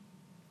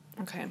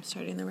Okay, I'm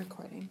starting the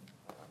recording.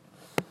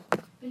 But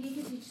you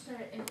could teach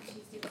that if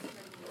Tuesday was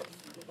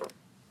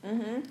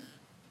Mm-hmm.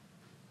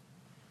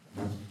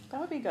 That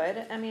would be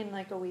good. I mean,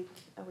 like a week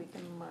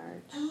in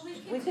March.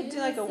 We could do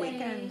like a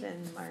weekend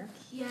in March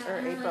or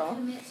and April. Like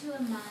commit to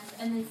a month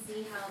and then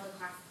see how the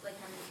class, like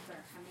how many people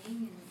are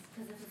coming, and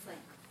because if it's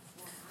like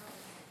 4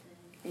 hours,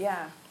 then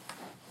Yeah.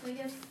 So I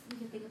guess we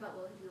could think about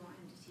what we want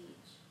him to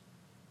teach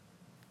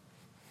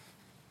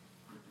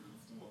on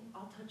Wednesday. Well,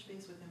 I'll touch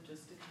base with him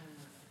just to kind of.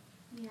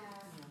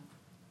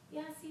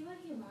 Yeah, see what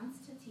he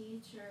wants to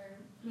teach, or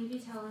maybe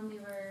tell him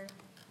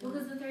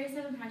because the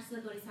 37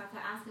 Practices of Bodhisattva,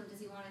 ask him, does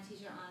he want to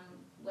teach it on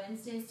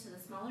Wednesdays to the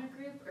smaller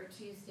group or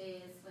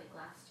Tuesdays like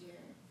last year?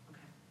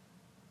 Okay.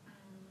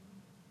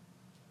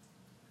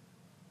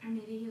 Or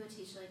maybe he would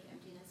teach like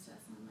emptiness to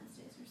us on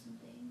Wednesdays or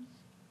something.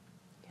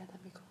 Yeah,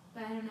 that'd be cool.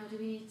 But I don't know, do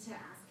we need to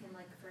ask him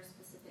like for a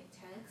specific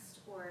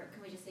text, or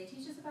can we just say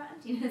teach us about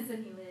emptiness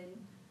and he would?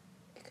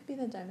 It could be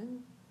the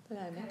Diamond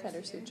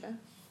Cutter Sutra.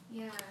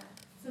 Yeah.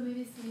 So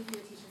maybe he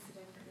would teach us the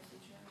Diamond Cutter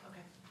Sutra.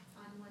 Okay.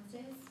 On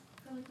Wednesdays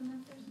for like a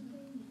month or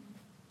something.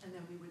 And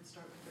then we would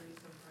start with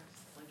 37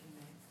 practices like in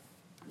May.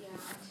 Yeah,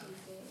 on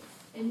Tuesdays.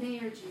 In May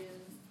or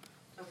June.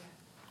 Okay.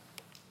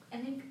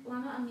 I think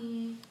Lama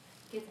Ami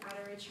gets out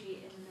of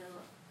retreat in the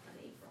middle of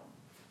April.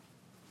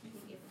 I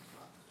think April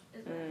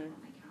 12th is what I have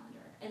on my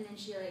calendar. And then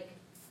she like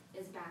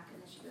is back, and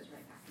then she goes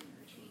right back into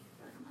retreat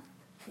for like a month.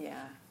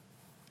 Yeah.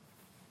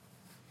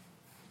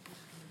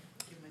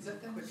 Give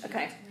myself a quick.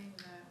 Okay. Doing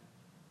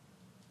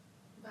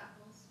the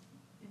battles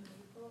in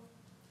April.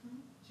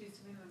 She's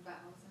doing the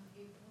battles in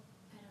April.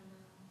 I don't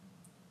know.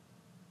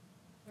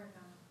 Or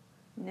not.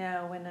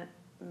 No,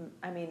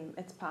 I mean,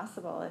 it's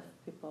possible if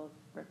people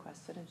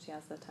request it and she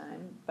has the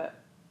time,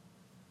 but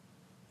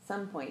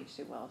some point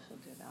she will. She'll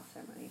do the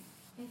ceremony.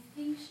 I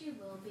think she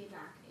will be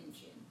back in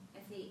June. I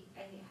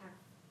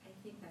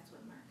think that's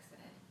what Mark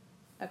said.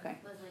 Okay.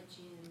 It was like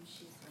June,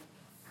 she's like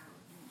out,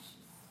 and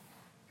she's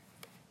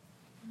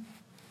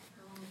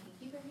how long we can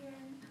keep her here? I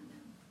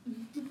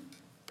don't know.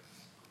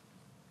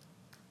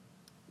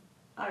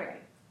 All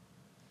right.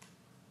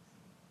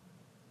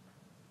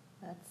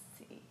 Let's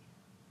see.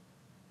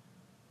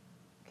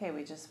 Okay,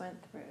 we just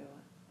went through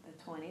the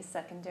 20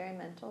 secondary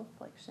mental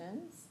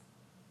afflictions.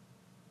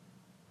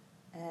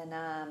 And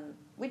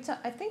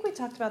I think we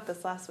talked about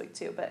this last week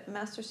too, but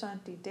Master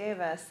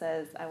Shantideva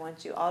says, I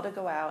want you all to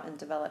go out and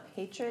develop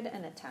hatred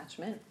and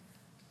attachment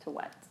to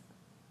what?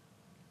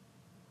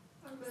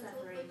 Our mental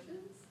Separate.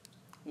 afflictions?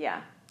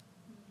 Yeah.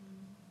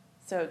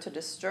 So to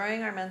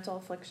destroying our mental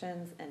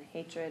afflictions and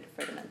hatred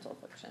for the mental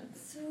afflictions.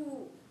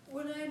 So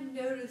when I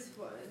notice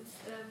one,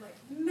 and I'm like,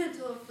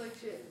 mental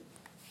affliction,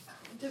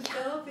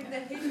 developing the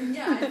hatred,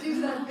 yeah, I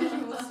do that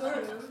visual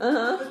sort of,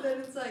 but then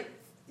it's like,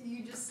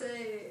 you just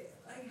say,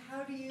 like,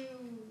 how do you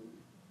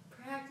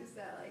practice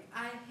that? Like,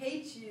 I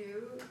hate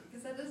you,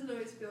 because that doesn't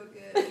always feel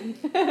good.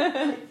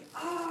 Like,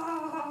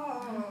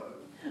 oh!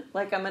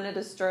 Like, I'm going to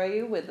destroy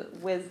you with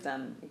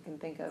wisdom. You can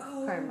think of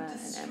karma and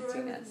destroy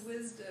emptiness. with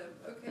wisdom.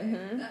 Okay,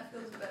 that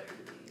feels better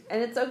to me.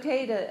 And it's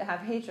okay to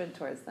have hatred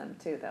towards them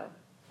too, though.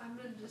 I'm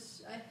gonna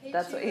I hate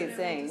That's you, what he's and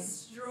saying. I will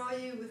destroy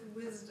you with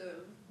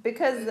wisdom.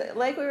 Because,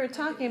 like we were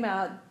talking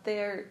about,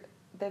 they've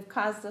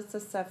caused us to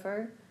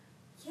suffer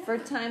for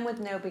time with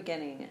no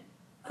beginning.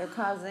 They're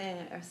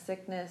causing our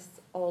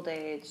sickness, old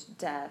age,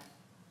 death,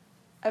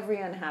 every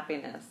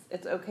unhappiness.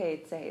 It's okay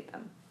to hate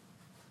them.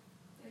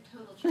 They're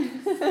total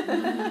jerks.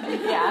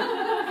 Yeah.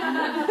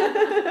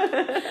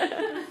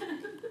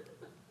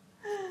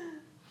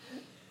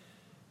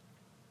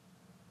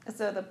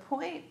 So the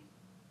point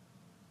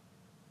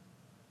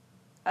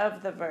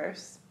of the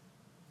verse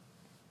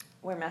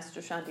where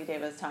Master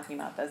Shantideva is talking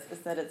about this is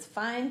that it's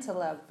fine to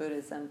love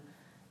Buddhism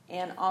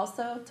and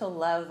also to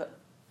love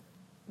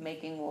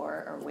making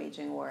war or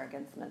waging war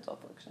against mental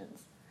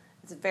afflictions.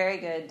 It's very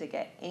good to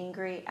get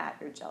angry at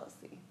your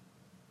jealousy.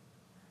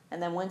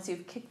 And then once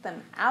you've kicked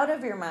them out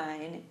of your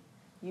mind,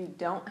 you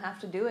don't have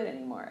to do it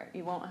anymore.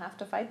 You won't have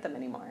to fight them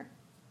anymore.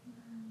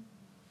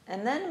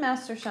 And then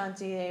Master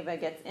Shantideva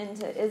gets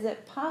into, is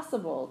it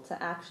possible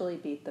to actually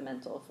beat the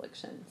mental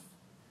afflictions?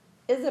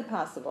 Is it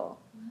possible?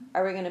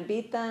 Are we going to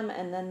beat them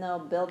and then they'll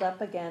build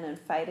up again and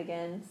fight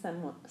again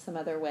some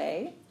other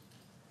way?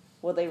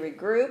 Will they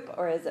regroup,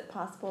 or is it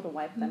possible to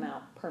wipe them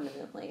out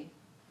permanently?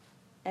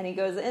 And he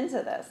goes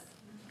into this,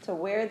 to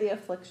where the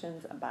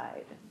afflictions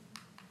abide.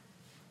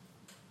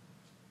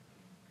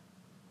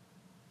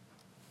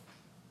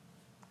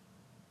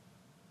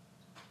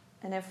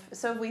 And if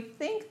we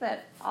think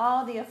that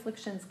all the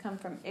afflictions come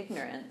from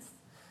ignorance,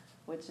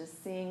 which is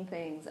seeing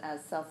things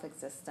as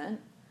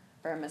self-existent,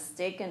 or a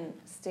mistaken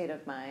state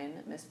of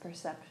mind,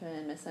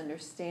 misperception,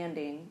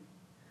 misunderstanding,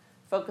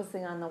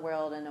 focusing on the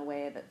world in a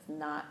way that's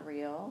not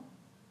real,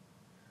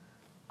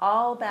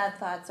 all bad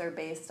thoughts are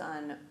based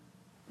on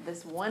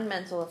this one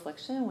mental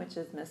affliction, which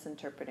is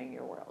misinterpreting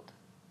your world.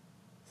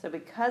 So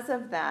because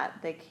of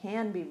that, they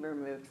can be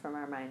removed from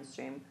our mind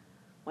stream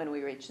when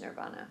we reach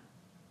nirvana.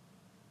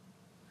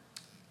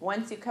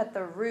 Once you cut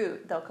the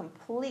root, they'll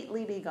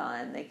completely be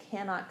gone. They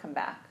cannot come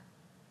back.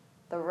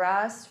 The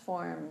rawest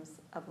forms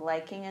of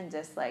liking and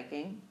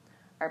disliking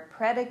are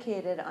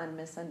predicated on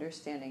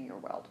misunderstanding your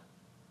world.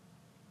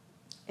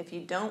 If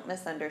you don't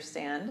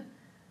misunderstand,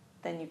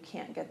 then you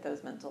can't get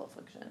those mental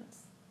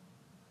afflictions.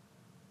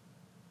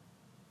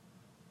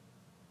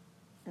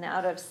 And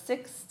out of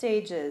 6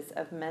 stages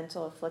of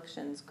mental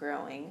afflictions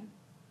growing,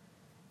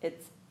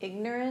 it's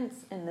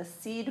ignorance in the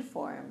seed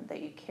form that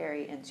you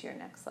carry into your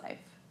next life.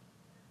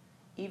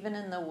 Even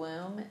in the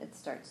womb, it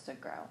starts to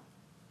grow.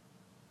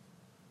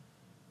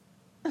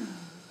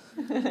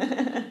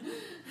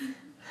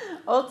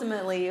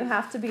 Ultimately, you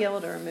have to be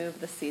able to remove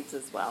the seeds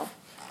as well.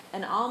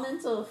 And all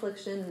mental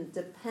affliction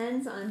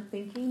depends on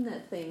thinking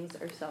that things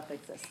are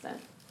self-existent.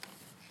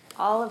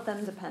 All of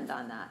them depend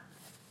on that.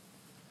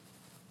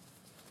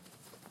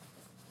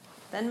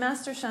 Then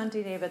Master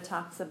Shantideva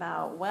talks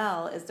about,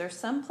 well, is there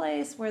some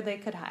place where they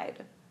could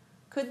hide?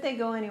 Could they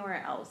go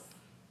anywhere else?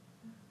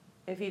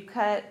 If you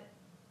cut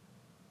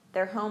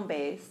their home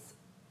base,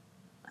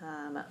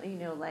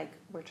 like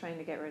we're trying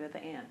to get rid of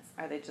the ants,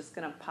 are they just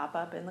going to pop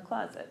up in the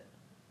closet?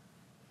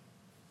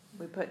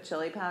 We put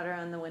chili powder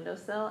on the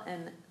windowsill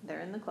and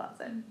they're in the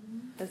closet.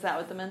 Mm-hmm. Is that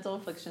what the mental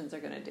afflictions are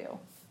going to do?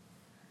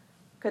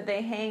 Could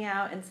they hang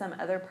out in some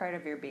other part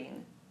of your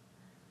being?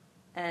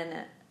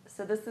 And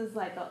so this is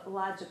like a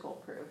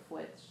logical proof,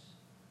 which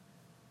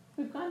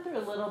we've gone through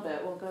a little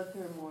bit. We'll go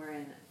through more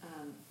in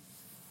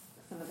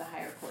some of the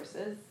higher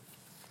courses.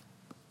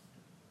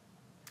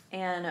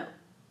 And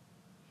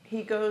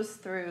he goes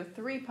through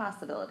 3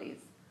 possibilities.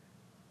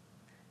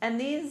 And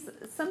these,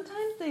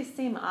 sometimes they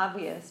seem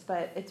obvious,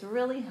 but it's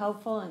really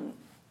helpful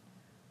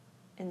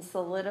in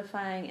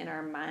solidifying in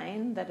our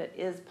mind that it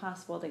is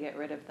possible to get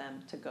rid of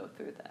them, to go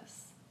through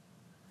this.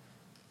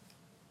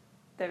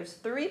 There's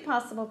 3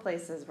 possible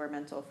places where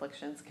mental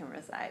afflictions can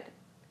reside.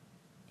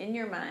 In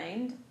your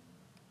mind,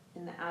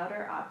 in the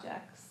outer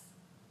objects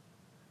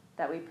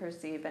that we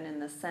perceive, and in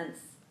the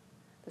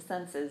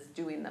senses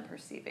doing the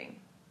perceiving.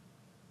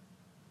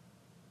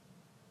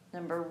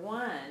 Number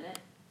 1,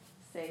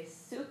 say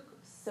suk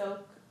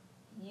sok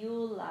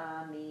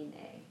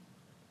yulamine.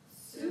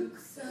 Suk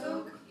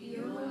sok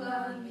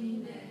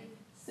yulamine.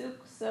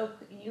 Suk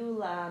sok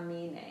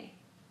yulamine.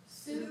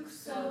 Suk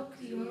sok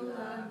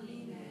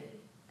yulamine.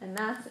 And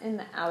that's in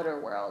the outer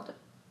world.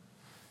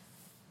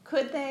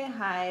 Could they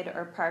hide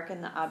or park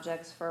in the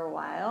objects for a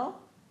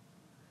while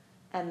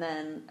and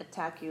then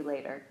attack you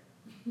later?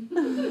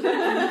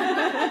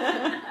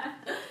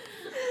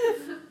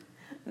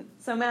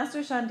 So Master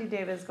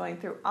Shantideva is going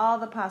through all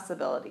the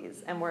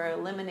possibilities, and we're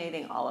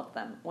eliminating all of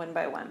them one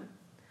by one.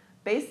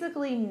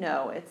 Basically,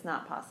 no, it's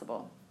not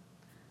possible.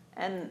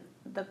 And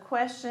the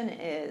question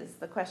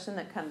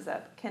that comes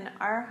up, can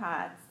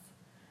arhats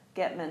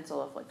get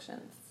mental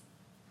afflictions?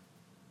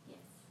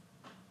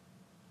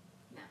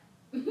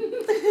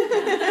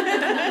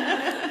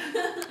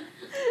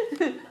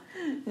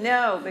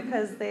 No,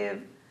 because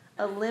they've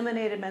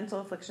eliminated mental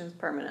afflictions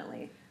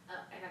permanently. Oh,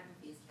 I got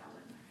confused about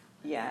what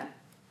Yeah.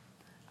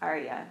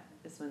 Arya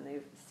is when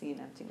they've seen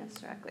emptiness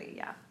directly,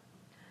 yeah.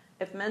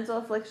 If mental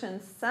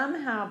afflictions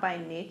somehow by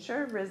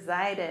nature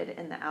resided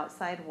in the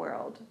outside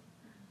world,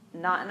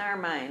 not in our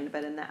mind,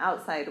 but in the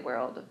outside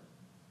world,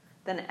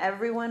 then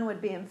everyone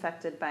would be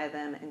infected by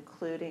them,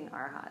 including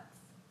arhats.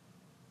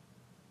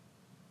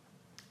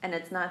 And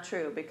it's not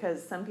true,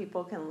 because some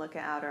people can look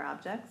at outer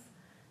objects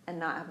and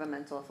not have a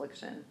mental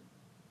affliction.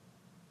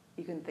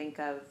 You can think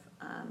of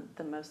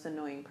the most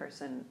annoying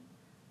person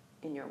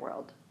in your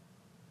world.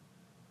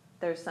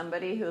 There's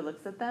somebody who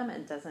looks at them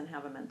and doesn't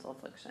have a mental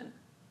affliction.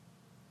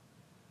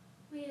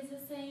 Wait, is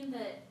this saying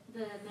that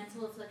the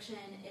mental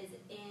affliction is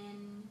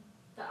in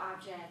the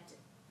object,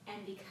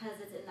 and because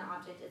it's in the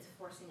object, it's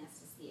forcing us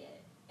to see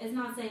it? It's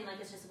not saying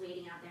like it's just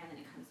waiting out there and then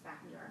it comes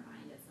back into our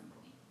mind at some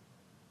point.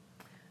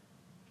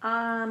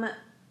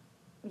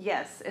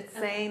 Yes, it's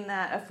saying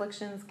that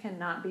afflictions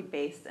cannot be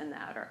based in the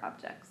outer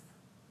objects.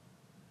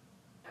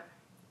 Okay.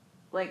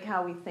 Like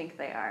how we think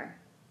they are.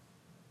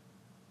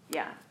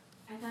 Yeah.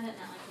 I thought it meant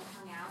like they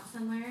hung out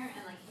somewhere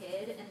and like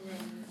hid and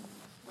then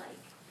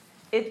like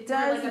it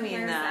does like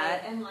mean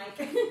that. And like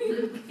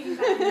came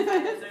back inside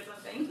us or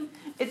something.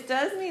 It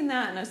does mean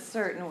that in a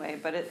certain way,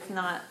 but it's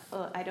not.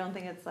 I don't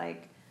think it's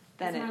like.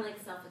 Then it's more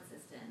like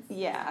self-existence.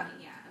 Yeah.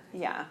 Yeah. Okay.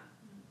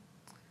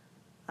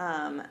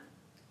 Yeah.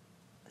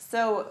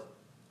 So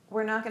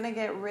we're not going to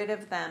get rid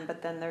of them,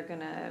 but then they're going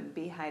to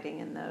be hiding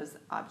in those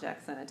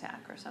objects and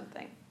attack or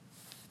something.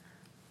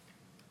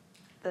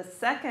 The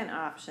second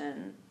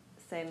option,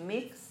 say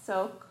mik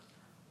sok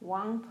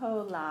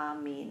wangpo la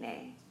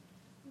mine.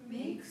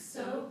 Mik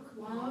sok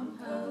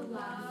wangpo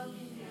la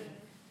mine.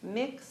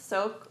 Mik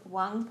sok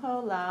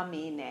wangpo la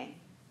mine.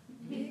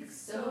 Mik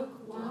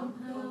sok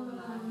wangpo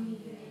la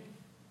mine.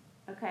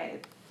 Okay,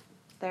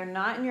 they're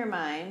not in your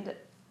mind.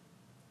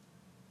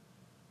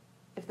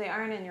 If they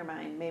aren't in your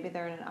mind, maybe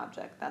they're in an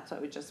object. That's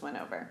what we just went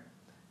over.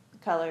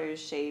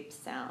 Colors, shapes,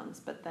 sounds.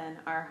 But then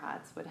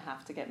arhats would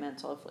have to get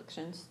mental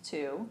afflictions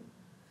too.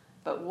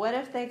 But what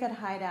if they could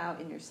hide out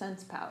in your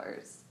sense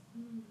powers?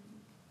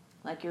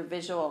 Like your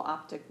visual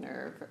optic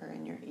nerve or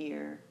in your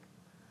ear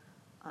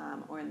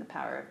or in the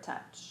power of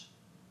touch.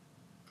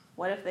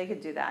 What if they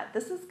could do that?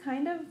 This is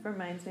kind of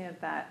reminds me of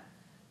that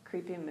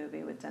creepy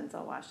movie with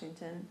Denzel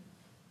Washington,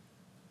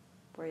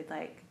 where he'd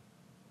like,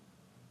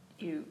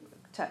 you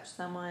touch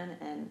someone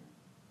and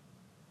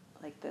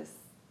like this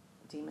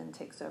demon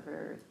takes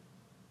over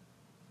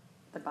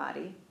the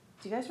body.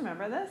 Do you guys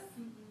remember this?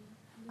 Mm-hmm.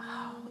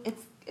 Oh,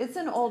 it's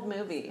an old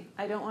movie.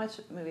 I don't watch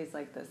movies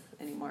like this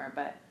anymore,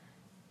 but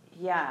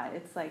yeah,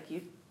 it's like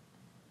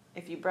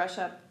if you brush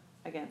up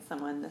against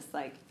someone, this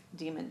like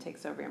demon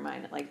takes over your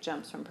mind. It like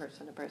jumps from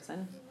person to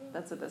person.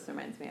 That's what this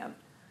reminds me of.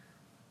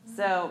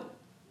 So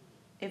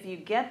if you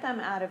get them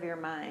out of your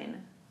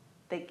mind,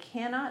 they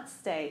cannot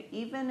stay,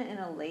 even in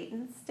a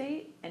latent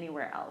state,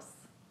 anywhere else.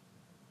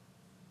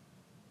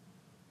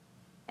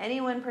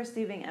 Anyone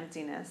perceiving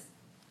emptiness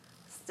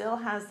still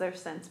has their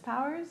sense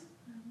powers,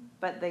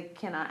 but they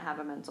cannot have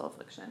a mental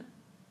affliction.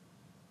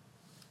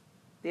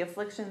 The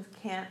afflictions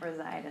can't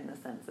reside in the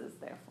senses,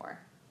 therefore.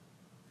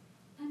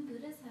 And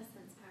Buddhists have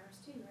sense powers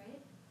too, right?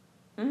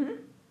 Mm-hmm.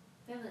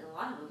 They have like a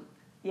lot of them.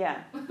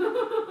 Yeah.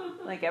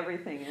 Like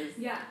everything is.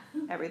 Yeah.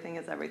 Everything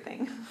is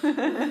everything.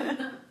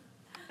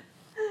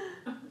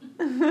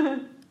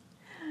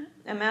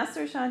 And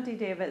Master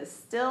Shantideva is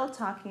still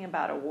talking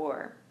about a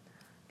war.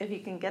 If you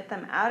can get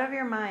them out of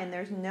your mind,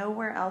 there's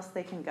nowhere else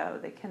they can go.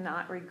 They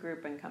cannot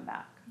regroup and come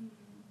back. Mm-hmm.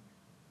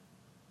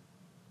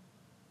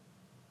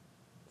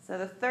 So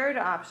the third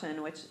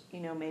option, which,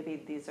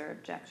 maybe these are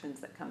objections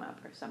that come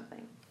up or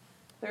something.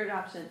 Third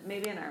option,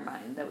 maybe in our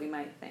mind, that we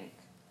might think.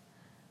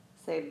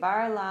 Say,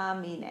 bar la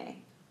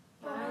mine.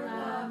 Bar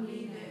la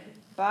mine.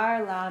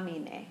 Bar la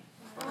mine.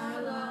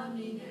 Bar la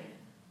mine.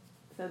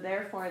 So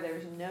therefore,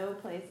 there's no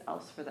place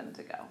else for them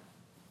to go.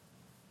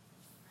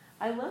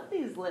 I love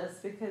these lists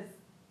because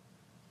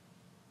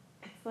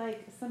it's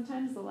like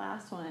sometimes the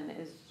last one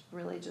is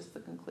really just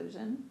the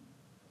conclusion.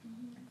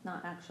 Mm-hmm. It's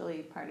not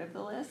actually part of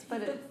the list,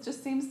 but it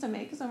just seems to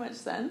make so much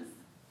sense.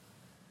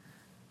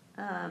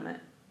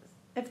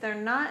 If they're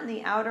not in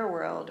the outer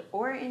world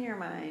or in your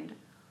mind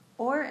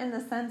or in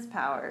the sense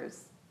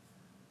powers,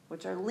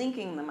 which are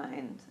linking the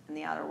mind and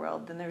the outer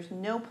world, then there's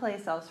no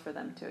place else for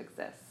them to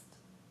exist.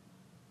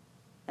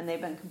 And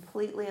they've been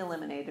completely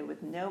eliminated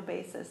with no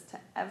basis to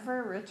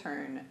ever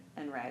return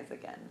and rise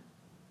again.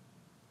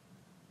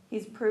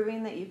 He's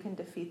proving that you can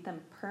defeat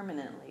them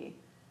permanently,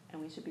 and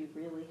we should be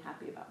really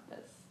happy about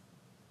this.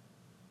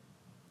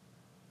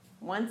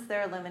 Once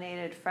they're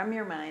eliminated from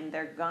your mind,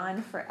 they're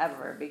gone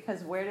forever,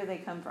 because where do they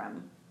come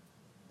from?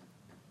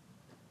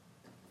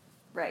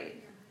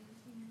 Right.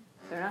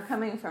 They're not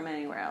coming from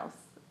anywhere else.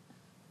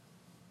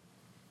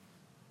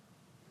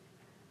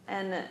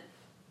 And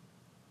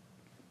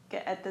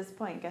at this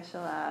point,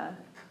 Geshe-la,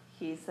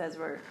 he says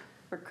we're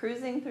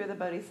cruising through the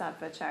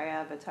Bodhisattva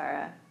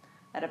Charyavatara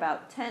at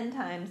about 10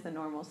 times the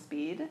normal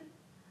speed,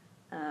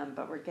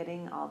 but we're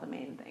getting all the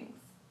main things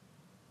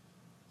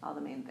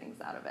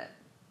out of it.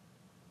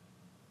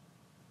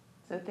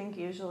 So I think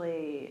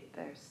usually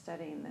they're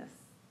studying this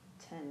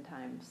 10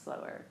 times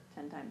slower,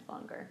 10 times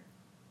longer.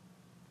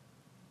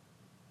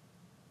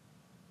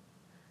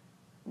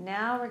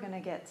 Now we're going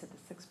to get to the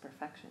 6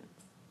 perfections.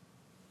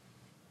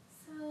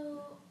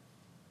 So,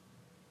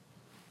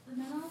 the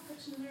mental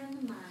afflictions are in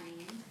the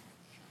mind,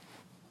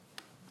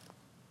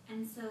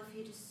 and so if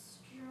you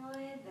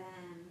destroy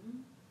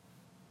them,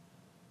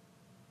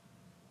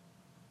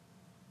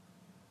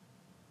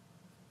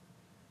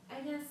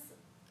 I guess,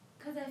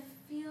 because I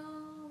feel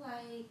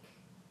like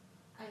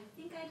I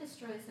think I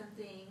destroy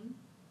something,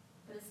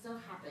 but it still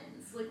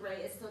happens. Like, right,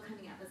 it's still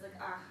coming up. It's like,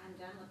 I'm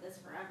done with this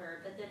forever.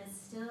 But then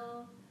it's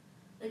still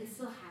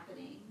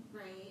happening,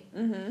 right?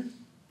 Mm-hmm.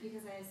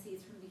 Because I have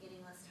seeds from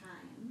beginningless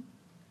time.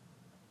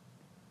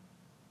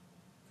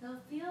 So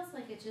it feels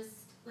like it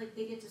just, like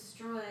they get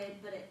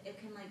destroyed, but it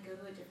can like go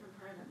to a different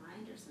part of the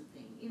mind or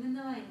something. Even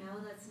though I know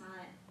that's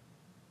not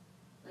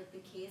like the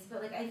case,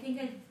 but like I think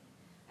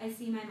I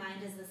see my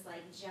mind as this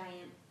like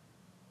giant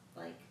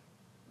like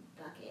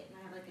bucket, and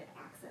I have like an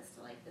access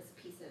to like this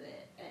piece of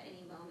it at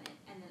any moment,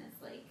 and then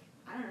it's like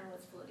I don't know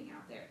what's floating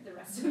out there, the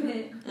rest of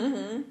it,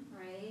 Mm-hmm.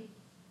 right?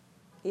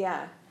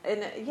 Yeah,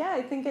 and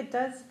I think it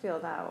does feel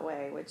that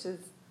way, which is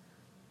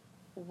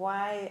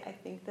why I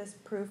think this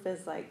proof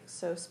is like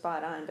so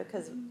spot on,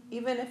 because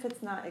even if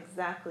it's not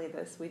exactly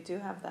this, we do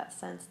have that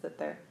sense that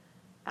they're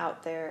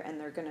out there and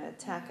they're going to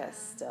attack us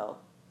still.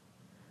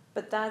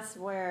 But that's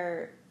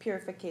where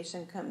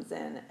purification comes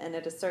in, and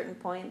at a certain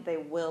point they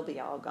will be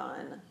all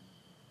gone.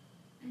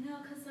 I know,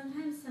 because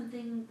sometimes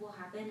something will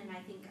happen and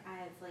I think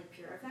I've like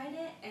purified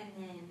it, and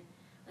then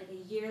like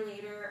a year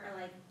later or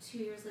like 2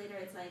 years later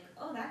it's like,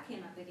 oh, that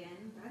came up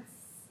again.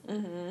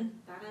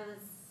 Thought I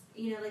was,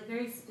 like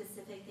very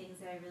specific things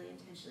that I really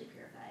intentionally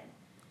purified.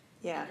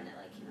 Yeah. And then it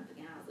like came up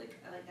again. I was like,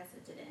 oh, I guess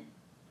it didn't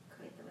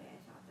quite the way I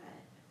thought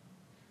that.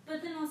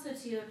 But then also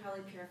too, I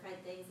probably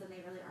purified things and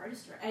they really are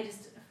destroyed. I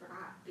just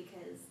forgot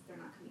because they're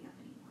not coming up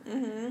anymore.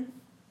 Mm-hmm.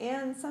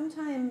 And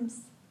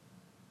sometimes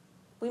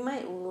we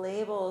might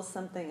label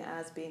something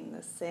as being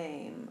the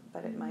same,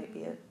 but it might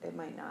be. It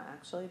might not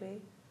actually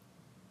be.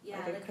 Yeah,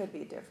 like it could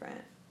be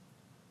different.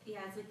 yeah,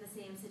 it's like the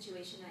same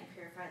situation. I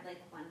purified like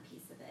one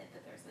piece of it,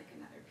 but there's like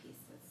another piece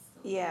that's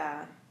still Yeah.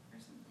 there or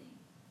something.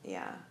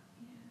 Yeah.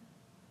 Yeah.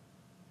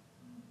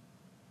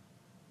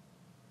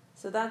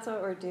 So that's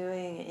what we're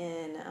doing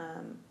in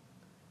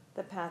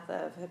the path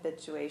of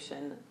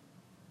habituation.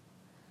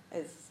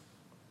 Is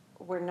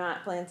we're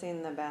not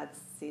planting the bad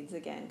seeds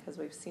again because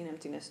we've seen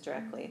emptiness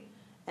directly,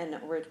 and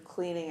we're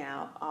cleaning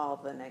out all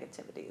the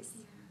negativities,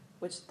 Yeah.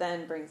 which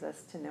then brings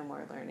us to no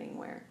more learning.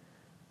 Where,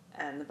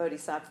 and the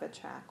Bodhisattva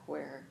track,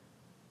 we're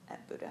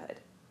at Buddhahood,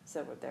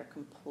 so they're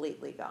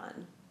completely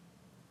gone,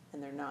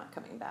 and they're not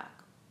coming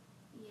back.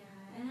 Yeah,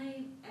 and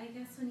I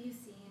guess when you've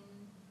seen,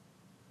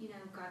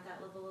 got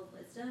that level of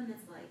wisdom,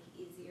 it's like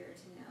easier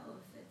to know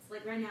if it's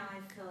like right now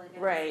I feel like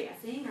I'm Right.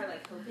 just guessing or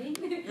like hoping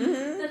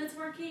Mhm. that it's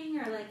working,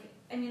 or like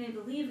I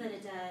believe that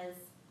it does,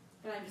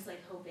 but I'm just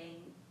like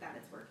hoping that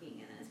it's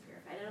working and that it's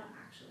purified. I don't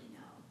actually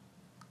know.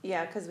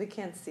 Yeah, because we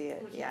can't see it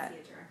We can't yet. see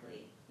it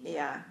directly.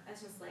 Yeah.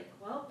 It's just like,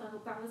 well, I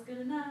hope that was good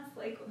enough.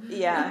 Like,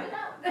 Yeah.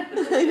 I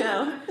know. I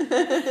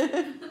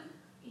know.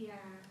 Yeah.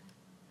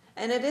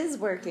 And it is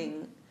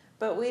working,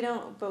 but we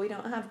don't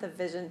have the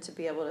vision to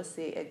be able to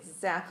see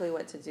exactly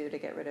what to do to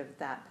get rid of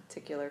that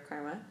particular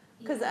karma.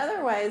 Because Yeah.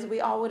 otherwise, we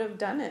all would have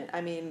done it.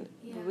 I mean,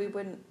 Yeah. we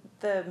wouldn't.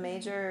 The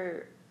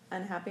major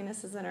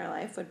unhappinesses in our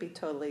life would be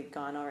totally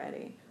gone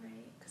already,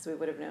 Right. because we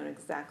would have known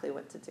exactly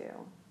what to do.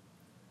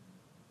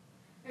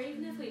 Or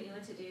even if we knew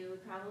what to do, we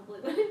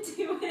probably wouldn't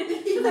do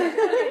it. Like,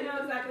 I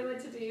know exactly what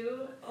to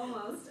do,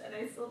 almost, and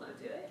I still don't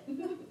do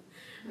it.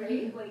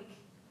 Right? Like,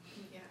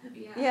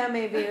 yeah. Yeah,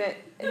 maybe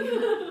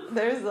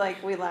there's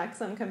like we lack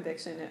some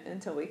conviction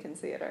until we can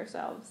see it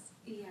ourselves.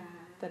 Yeah.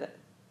 That it,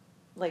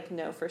 like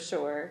know for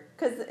sure.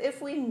 Because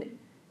if we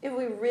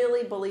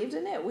really believed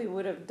in it, we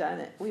would have done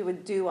it. We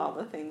would do all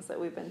the things that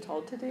we've been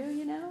told to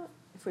do.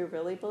 If we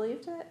really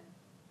believed it.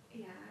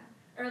 Yeah.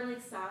 Or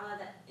like saw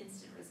that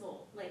instant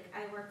result. Like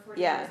I work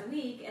 40 Yeah. hours a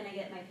week and I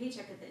get my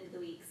paycheck at the end of the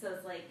week, so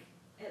it's like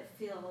it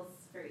feels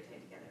very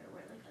tied together.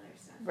 Where like other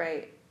stuff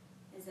Right.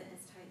 isn't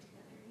as tied together.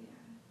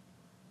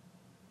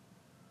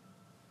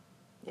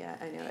 Yeah,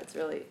 I know. It's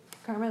really,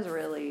 karma's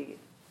really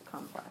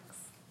complex.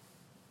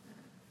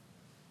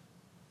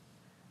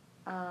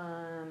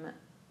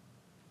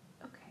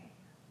 Okay.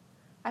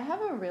 I have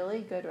a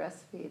really good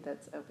recipe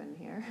that's open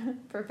here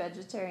for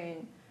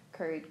vegetarian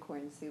curried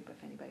corn soup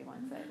if anybody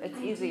wants it. It's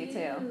easy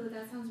too.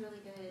 That sounds really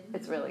good.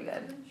 It's really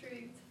good. I'm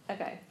intrigued.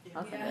 Okay,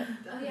 I'll send it.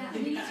 Oh yeah,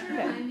 and you need to Okay.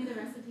 remind me the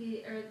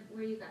recipe or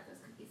where you got those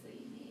cookies that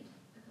you made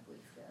a couple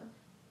weeks ago.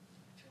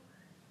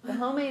 The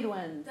homemade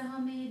ones. The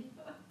homemade,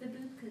 the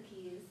boot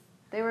cookies.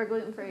 They were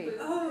gluten free.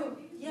 Oh,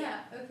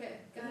 yeah. Okay,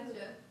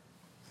 gotcha.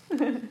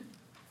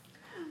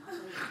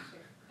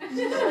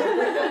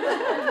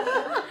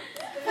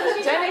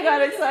 Jenny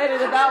got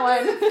excited about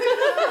one. I've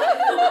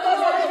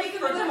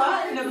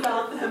forgotten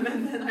about them,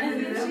 and then I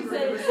And then she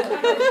remembered. said,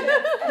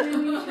 and then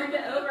when you turned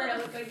it over, I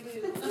was like,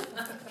 "Ooh."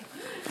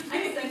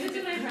 I sent it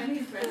to my friend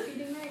who's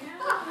breastfeeding right now,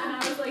 and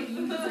I was like,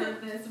 you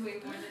deserve this way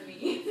more than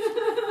me.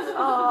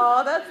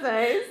 Oh, that's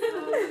nice.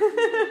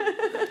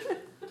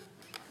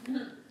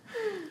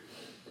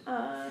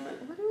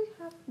 What do we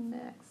have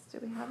next? Do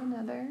we have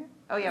another?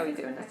 Oh yeah, we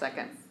do in a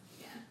second.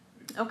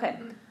 Yeah. Okay,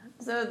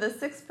 so the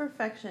 6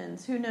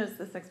 perfections. Who knows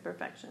the 6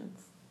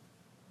 perfections?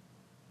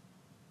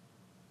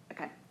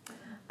 Okay.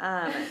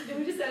 Did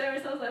we just set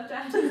ourselves up to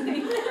have to say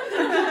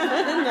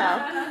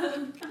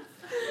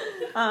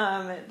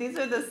No. These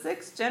are the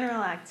 6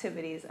 general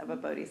activities of a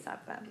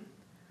bodhisattva.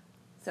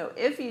 So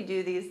if you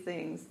do these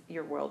things,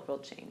 your world will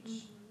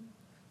change.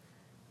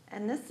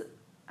 And this,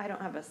 I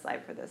don't have a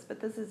slide for this, but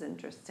this is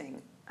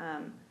interesting.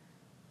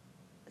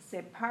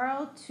 Say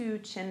paro tu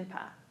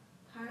chinpa.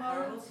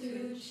 Paro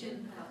tu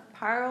chimpa.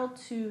 Paro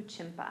tu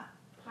chimpa.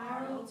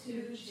 Paro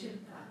tu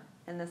chimpa.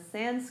 And the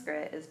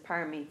Sanskrit is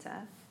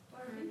paramita,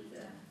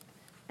 Paramita.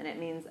 and it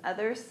means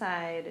other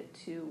side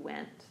to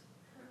went,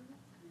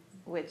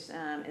 which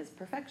is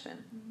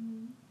perfection.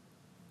 Mm-hmm.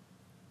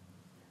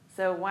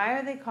 So why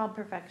are they called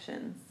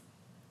perfections?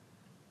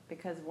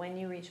 Because when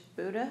you reach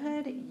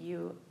Buddhahood,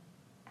 you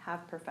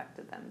have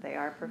perfected them. They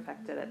are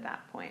perfected at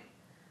that point.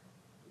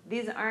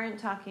 These aren't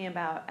talking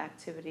about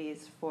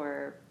activities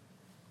for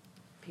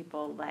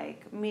people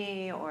like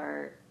me,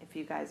 or if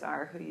you guys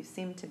are who you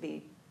seem to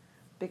be,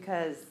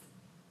 because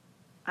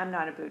I'm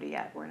not a Buddha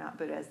yet. We're not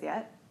Buddhas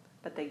yet,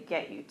 but they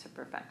get you to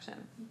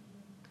perfection.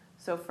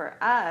 So for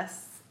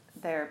us,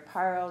 they're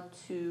paro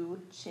tu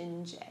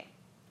chinje.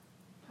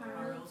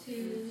 Paro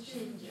tu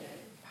chinje.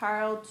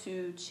 Paro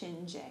tu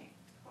chinje,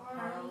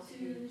 Paro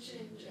tu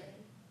chinje.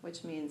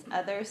 which means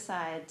other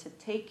side to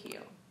take you.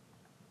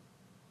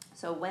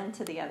 So when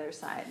to the other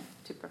side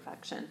to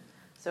perfection.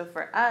 So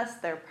for us,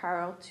 they're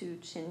paro tu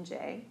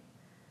chinje,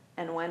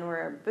 and when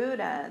we're a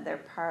Buddha,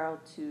 they're paro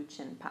tu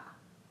chinpa.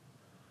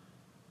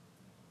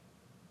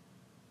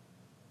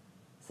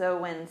 So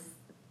when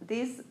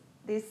these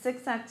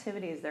 6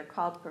 activities, they're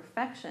called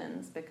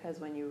perfections because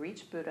when you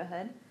reach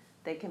Buddhahood,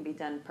 they can be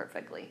done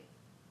perfectly.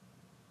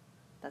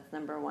 That's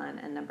number 1.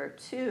 And number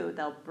 2,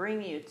 they'll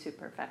bring you to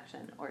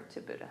perfection or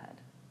to Buddhahood.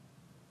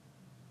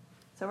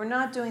 So we're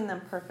not doing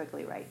them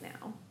perfectly right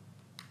now.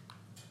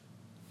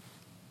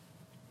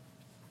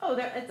 Oh,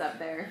 there, it's up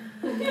there.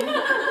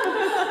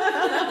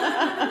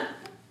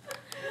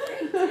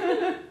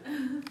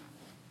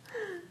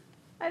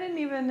 I didn't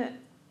even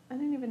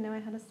know I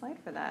had a slide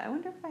for that. I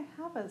wonder if I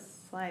have a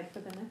slide for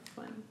the next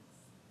one.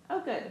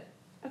 Oh, good.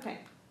 Okay.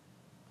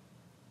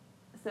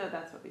 So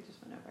that's what we just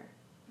went over.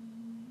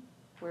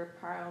 We're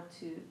paral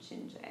to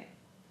chinje.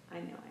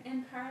 I know it.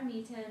 And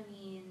paramita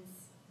means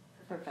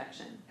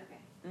Perfection. Okay.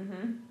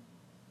 Mm-hmm.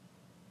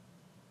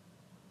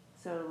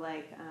 So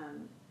like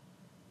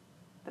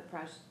the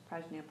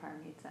prajna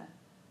paramita,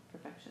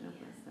 perfection of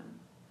wisdom.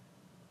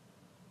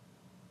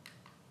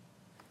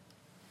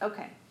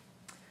 Okay.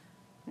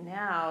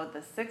 Now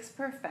the 6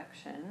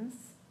 perfections,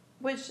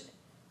 which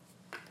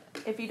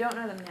if you don't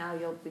know them now,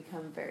 you'll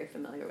become very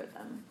familiar with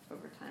them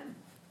over time.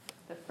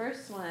 The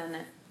first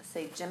one,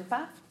 say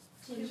jimpa.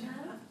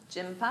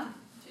 Jimpa.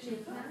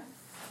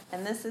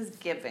 And this is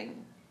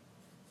giving.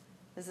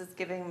 This is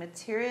giving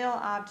material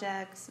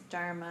objects,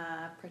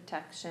 dharma,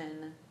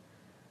 protection,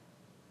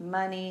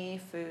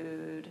 money,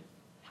 food,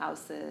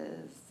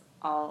 houses,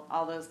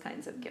 all those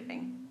kinds of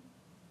giving.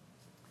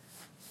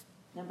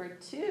 Number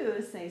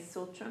 2, say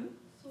sultram.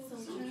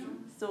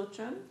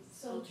 Sultram,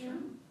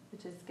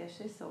 which is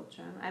geshe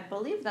sultram. I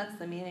believe that's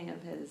the meaning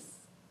of his,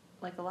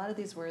 like a lot of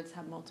these words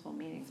have multiple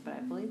meanings, but I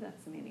believe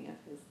that's the meaning of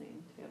his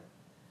name too.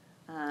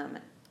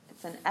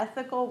 It's an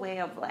ethical way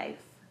of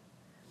life,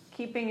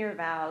 keeping your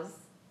vows,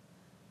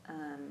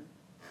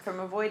 from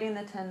avoiding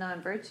the 10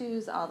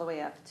 non-virtues all the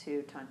way up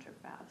to tantric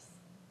vows.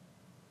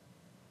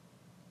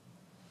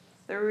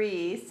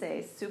 3,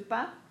 say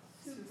supa.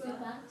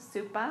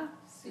 Supa.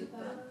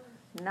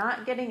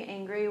 Not getting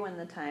angry when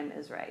the time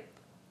is right.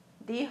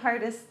 The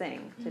hardest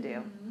thing to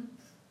do.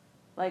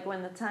 Like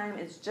when the time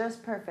is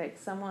just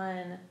perfect,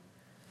 someone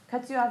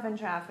cuts you off in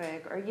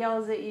traffic or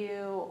yells at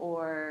you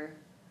or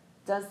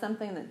does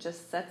something that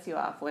just sets you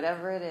off,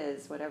 whatever it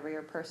is, whatever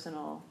your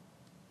personal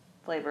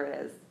flavor it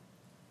is.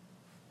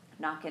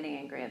 Not getting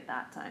angry at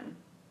that time.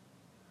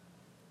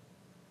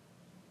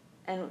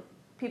 And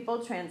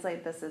people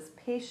translate this as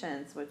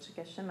patience, which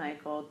Geshe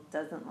Michael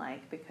doesn't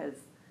like because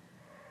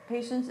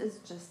patience is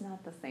just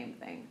not the same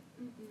thing.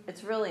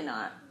 It's really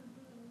not.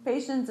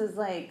 Patience is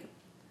like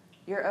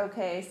you're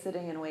okay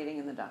sitting and waiting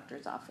in the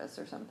doctor's office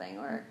or something,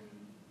 or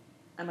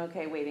I'm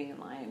okay waiting in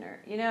line, or,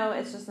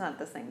 it's just not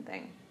the same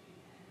thing.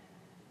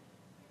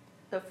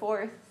 The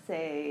 4th,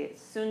 say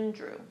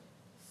sundru.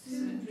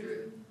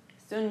 Sundru.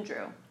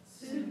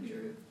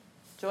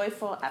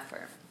 Joyful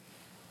effort.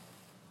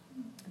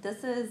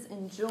 This is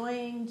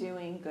enjoying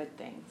doing good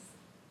things.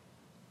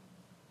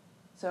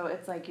 So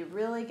it's like you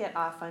really get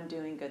off on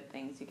doing good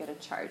things. You get a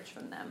charge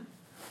from them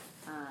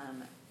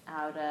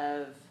out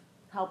of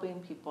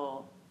helping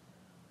people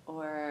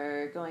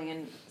or going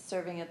and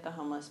serving at the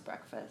homeless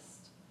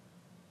breakfast,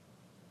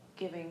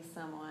 giving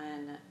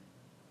someone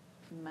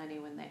money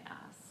when they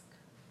ask.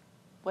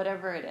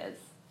 Whatever it is,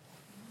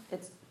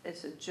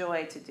 it's a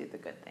joy to do the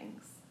good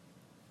things.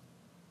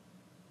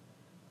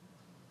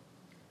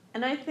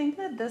 And I think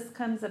that this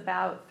comes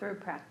about through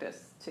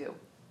practice too.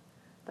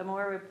 The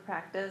more we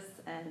practice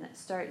and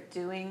start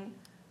doing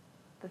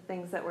the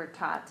things that we're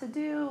taught to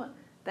do,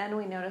 then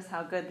we notice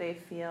how good they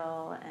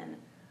feel and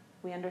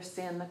we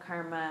understand the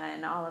karma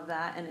and all of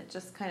that, and it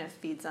just kind of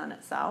feeds on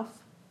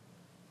itself.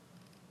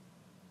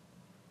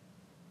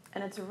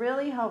 And it's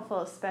really helpful,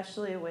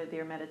 especially with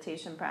your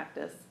meditation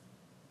practice,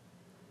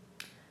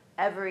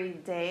 every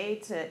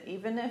day to,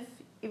 even if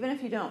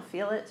you don't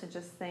feel it, to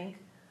just think,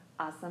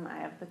 awesome, I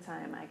have the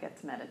time, I get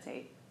to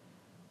meditate.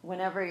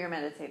 Whenever you're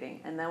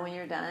meditating. And then when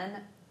you're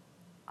done,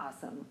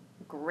 awesome,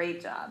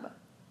 great job.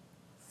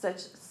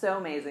 So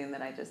amazing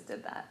that I just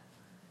did that.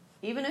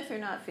 Even if you're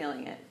not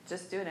feeling it,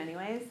 just do it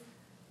anyways.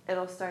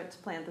 It'll start to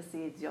plant the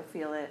seeds, you'll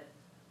feel it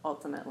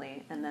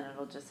ultimately, and then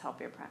it'll just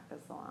help your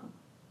practice along.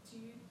 Do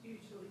you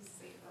usually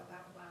say that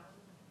out loud?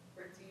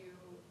 Or do you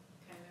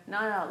kind of...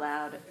 Not out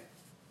loud. Okay.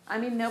 I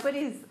mean,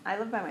 I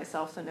live by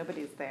myself, so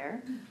nobody's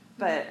there.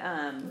 But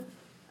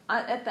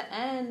at the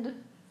end,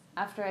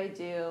 after I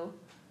do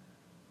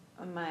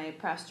my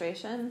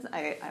prostrations,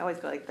 I always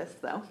go like this,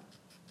 though.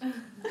 Oh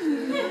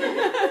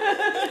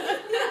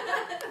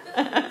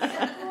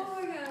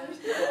my gosh.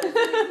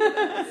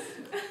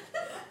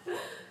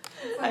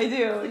 I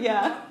do,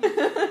 yeah. That's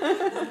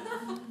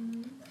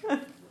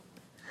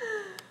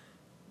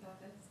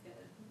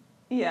good.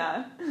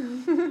 Yeah.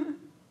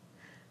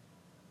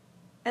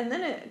 And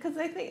then because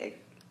I think,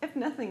 if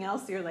nothing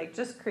else, you're like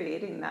just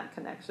creating that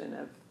connection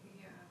of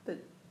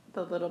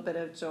the little bit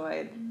of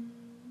joy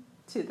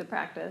to the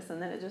practice,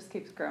 and then it just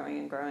keeps growing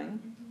and growing.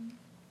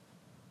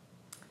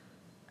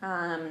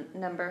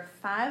 Number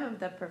 5 of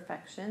the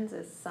perfections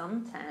is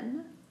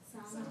samten.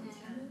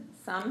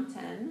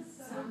 Samten,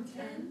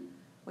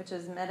 which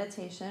is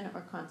meditation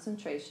or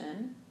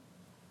concentration.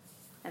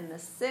 And the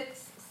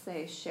 6th,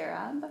 say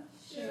sherab.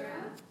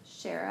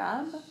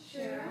 Sherab,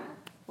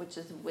 which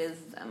is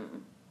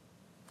wisdom.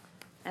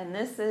 And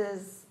this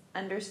is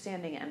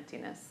understanding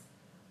emptiness.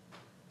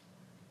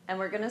 And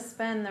we're going to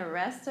spend the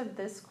rest of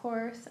this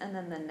course and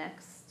then the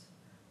next,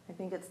 I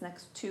think it's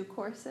next 2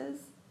 courses,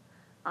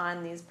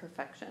 on these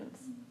perfections.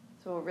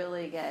 So we'll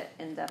really get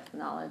in-depth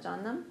knowledge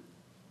on them.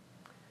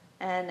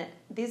 And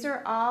these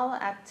are all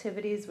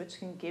activities which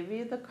can give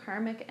you the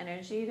karmic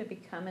energy to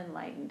become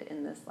enlightened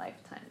in this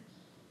lifetime.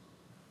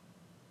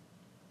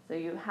 So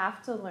you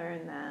have to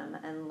learn them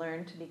and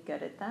learn to be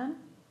good at them.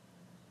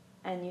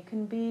 And you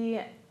can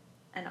be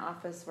an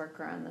office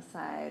worker on the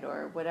side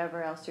or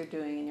whatever else you're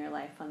doing in your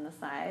life on the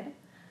side.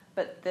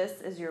 But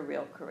this is your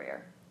real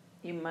career.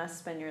 You must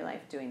spend your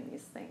life doing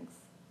these things.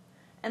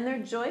 And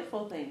they're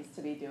joyful things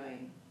to be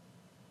doing.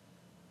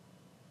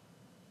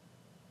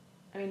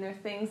 I mean, they're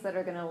things that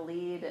are going to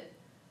lead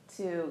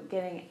to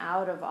getting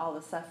out of all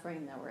the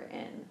suffering that we're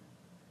in.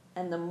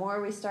 And the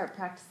more we start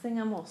practicing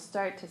them, we'll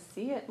start to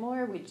see it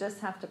more. We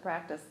just have to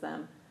practice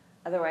them.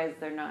 Otherwise,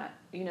 they're not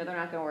going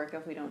to work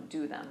if we don't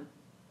do them.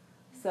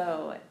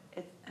 So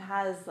it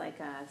has like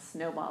a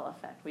snowball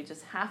effect. We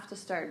just have to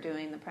start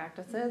doing the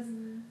practices.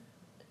 Mm-hmm.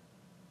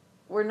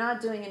 We're not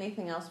doing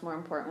anything else more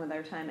important with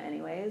our time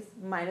anyways.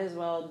 Might as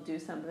well do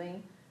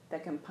something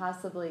that can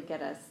possibly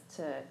get us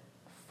to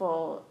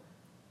full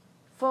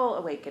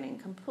awakening,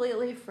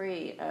 completely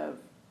free of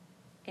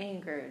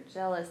anger,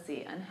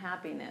 jealousy,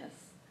 unhappiness,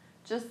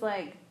 just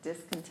like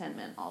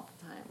discontentment all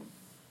the time.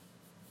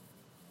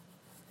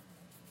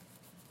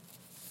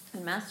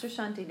 And Master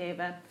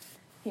Shantideva,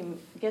 he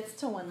gets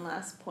to one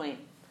last point.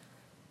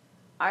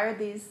 Are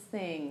these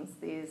things,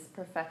 these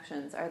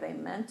perfections, are they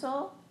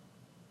mental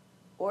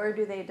or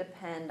do they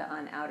depend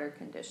on outer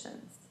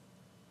conditions?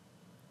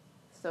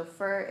 So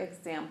for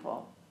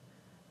example,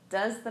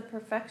 does the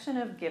perfection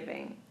of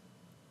giving,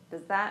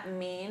 does that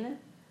mean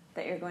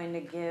that you're going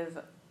to give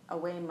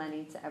away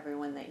money to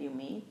everyone that you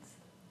meet?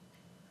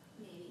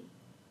 Maybe.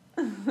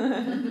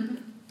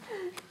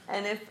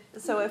 And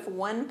if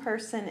one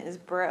person is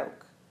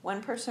broke,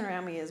 one person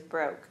around me is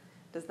broke,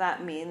 does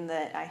that mean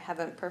that I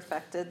haven't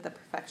perfected the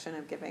perfection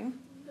of giving?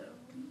 No.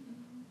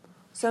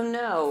 So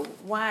no.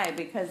 Why?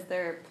 Because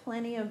there are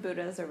plenty of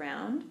Buddhas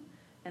around,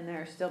 and there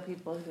are still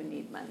people who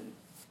need money.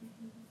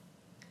 Mm-hmm.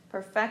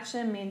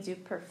 Perfection means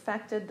you've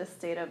perfected the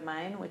state of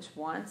mind which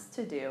wants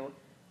to do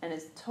and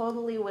is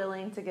totally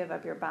willing to give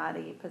up your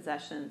body,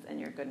 possessions, and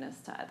your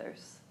goodness to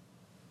others.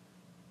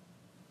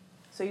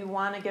 So you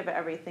want to give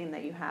everything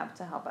that you have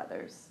to help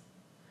others.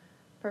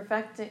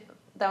 Perfecting,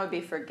 that would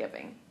be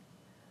forgiving.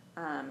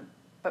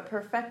 But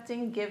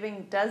perfecting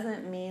giving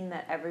doesn't mean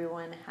that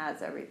everyone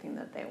has everything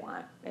that they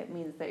want. It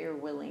means that you're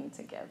willing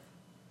to give.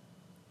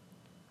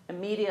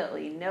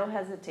 Immediately, no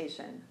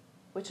hesitation,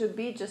 which would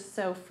be just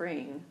so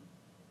freeing.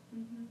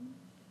 Mm-hmm.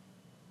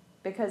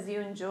 Because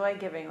you enjoy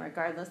giving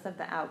regardless of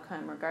the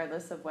outcome,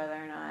 regardless of whether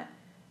or not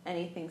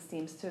anything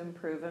seems to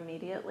improve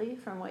immediately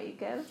from what you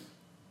give.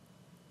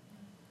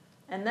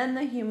 And then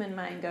the human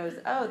mind goes,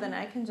 oh, then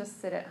I can just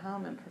sit at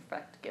home and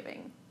perfect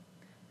giving.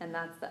 And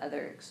that's the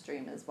other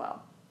extreme as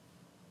well.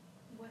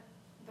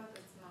 That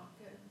is not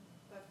good.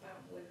 That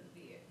wouldn't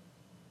be it.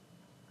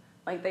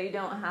 Like that you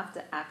don't have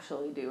to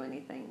actually do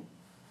anything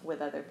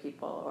with other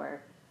people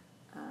or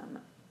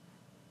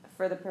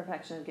for the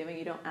perfection of giving,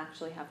 you don't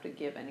actually have to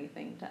give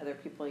anything to other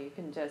people. You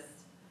can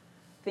just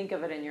think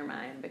of it in your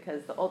mind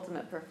because the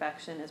ultimate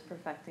perfection is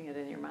perfecting it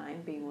in your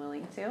mind, being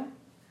willing to.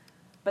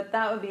 But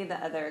that would be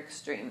the other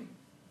extreme.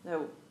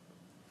 So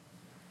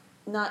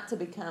not to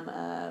become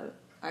a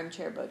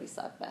armchair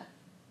bodhisattva.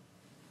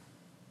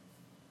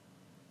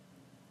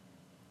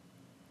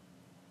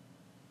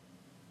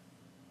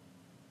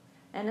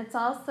 And it's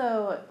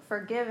also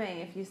forgiving.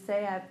 If you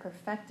say I've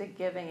perfected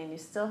giving and you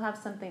still have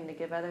something to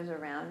give others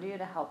around you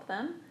to help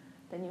them,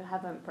 then you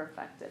haven't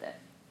perfected it.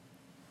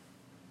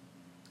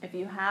 If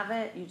you have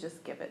it, you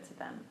just give it to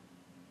them.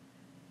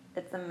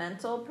 It's a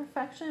mental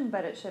perfection,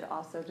 but it should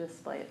also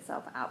display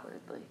itself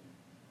outwardly.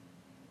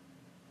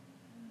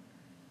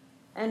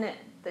 And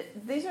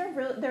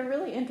they're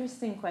really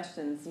interesting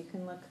questions. You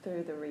can look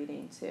through the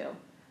reading too.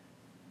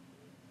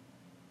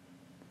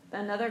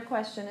 Another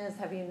question is,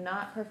 have you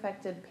not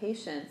perfected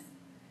patience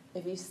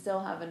if you still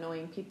have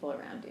annoying people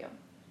around you?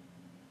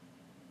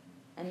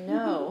 And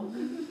no,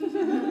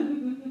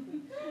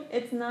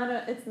 it's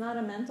not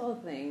a mental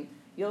thing.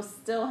 You'll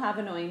still have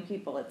annoying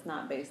people. It's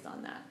not based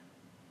on that.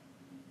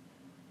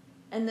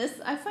 And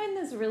I find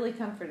this really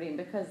comforting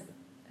because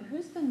I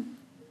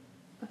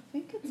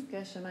think it's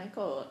Geshe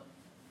Michael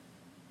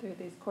through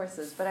these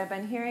courses, but I've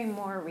been hearing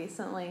more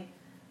recently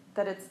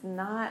that it's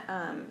not,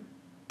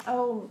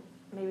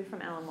 maybe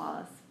from Alan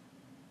Wallace,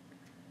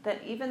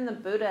 that even the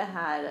Buddha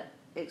had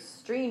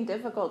extreme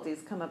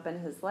difficulties come up in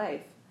his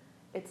life,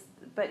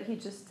 but he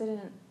just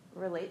didn't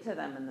relate to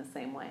them in the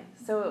same way.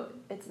 So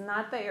it's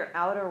not that your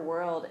outer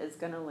world is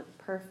going to look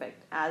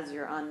perfect as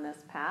you're on this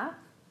path,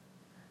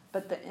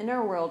 but the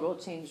inner world will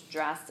change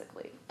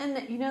drastically. And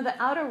the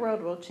outer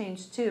world will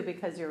change too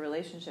because your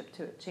relationship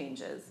to it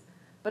changes.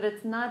 But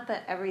it's not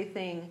that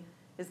everything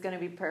is going to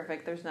be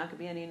perfect. There's not going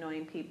to be any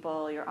annoying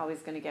people. You're always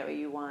going to get what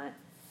you want.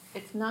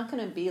 It's not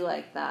going to be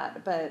like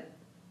that, but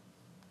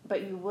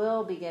you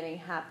will be getting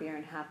happier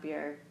and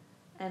happier,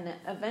 And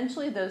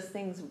eventually those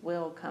things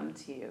will come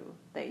to you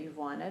that you've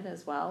wanted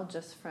as well,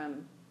 just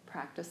from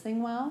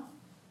practicing well.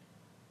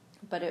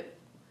 But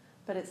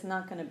it's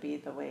not going to be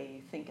the way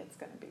you think it's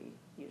going to be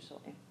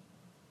usually.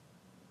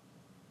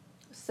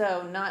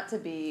 So not to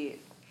be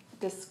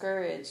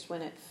discouraged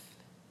when it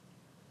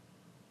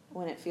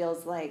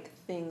feels like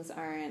things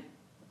aren't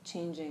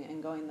changing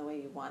and going the way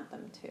you want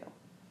them to.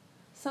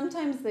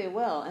 Sometimes they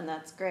will, and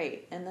that's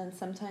great. And then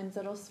sometimes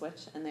it'll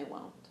switch and they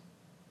won't.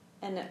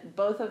 And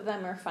both of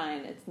them are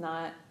fine. It's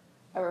not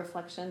a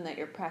reflection that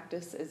your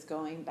practice is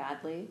going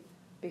badly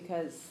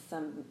because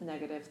some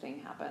negative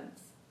thing happens.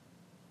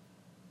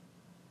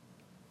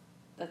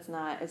 It's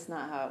not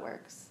how it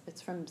works.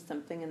 It's from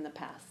something in the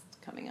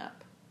past coming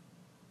up.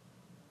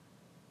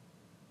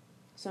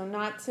 So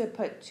not to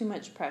put too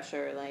much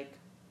pressure,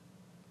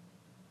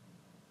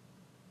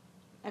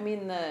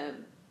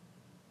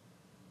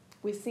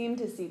 we seem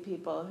to see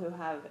people who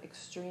have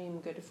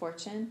extreme good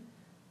fortune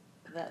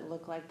that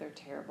look like they're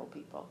terrible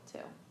people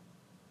too.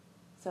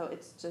 So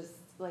it's just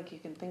you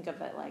can think of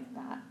it like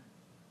that.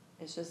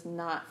 It's just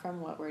not from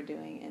what we're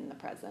doing in the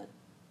present.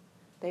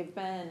 They've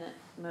been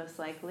most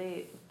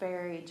likely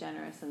very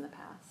generous in the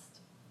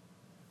past,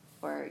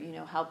 or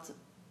helped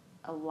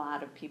a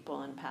lot of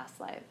people in past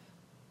life,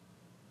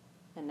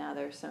 and now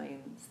they're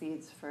sowing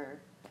seeds for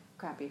a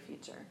crappy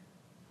future.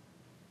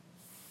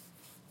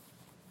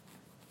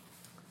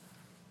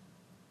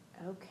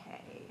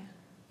 Okay.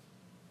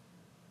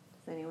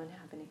 Does anyone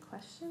have any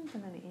questions?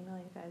 I'm going to email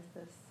you guys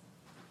this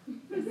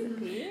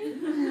recipe.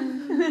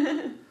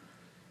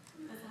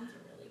 That sounds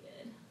really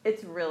good.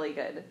 It's really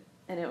good,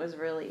 and it was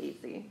really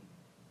easy.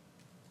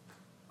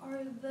 Are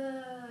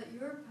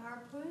your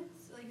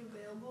PowerPoints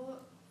available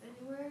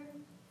anywhere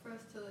for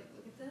us to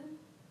look at them?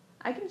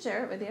 I can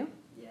share it with you.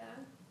 Yeah,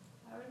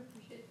 I would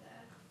appreciate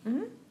that.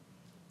 Mm-hmm.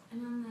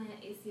 And on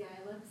the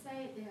ACI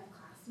website, they have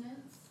class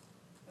notes.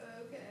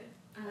 Okay,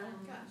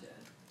 gotcha.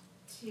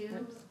 Too.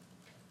 Oops.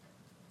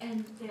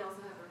 And they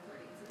also have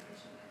recordings of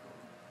Christian Michael.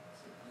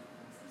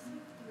 This is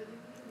really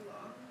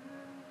long.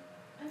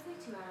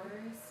 It's 2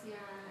 hours,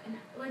 yeah. And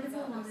it's a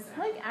long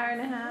Hour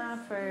and a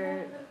half,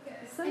 or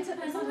Okay. depends on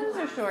the sometimes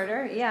they're class.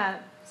 shorter.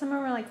 Yeah, some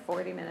of them are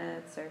 40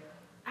 minutes, or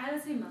I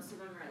would say most of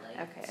them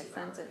are Okay, I 2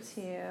 sent it hours,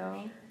 to you. for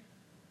sure.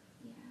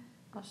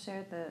 Yeah. I'll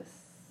share this.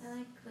 I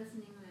like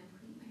listening when I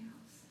clean my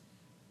house.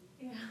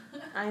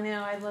 Yeah. I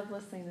know, I love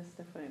listening to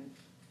stuff when I'm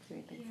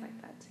doing things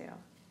like that too.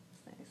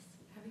 It's nice.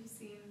 Have you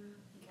seen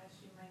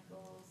Geshe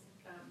Michael's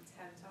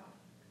TED Talk?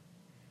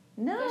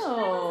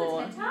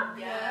 No. TED Talk?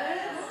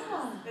 Yes.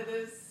 Oh. It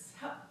is.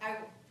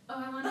 I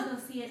want to go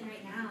see it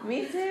right now.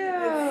 Me It's too.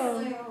 so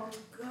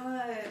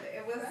good.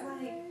 It was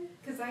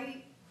because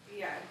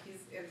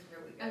it's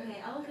really good. Okay,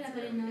 I'll look it up. I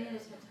didn't know you had a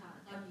TED Talk.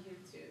 On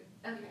YouTube.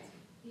 Okay.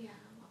 Yeah,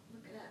 I'll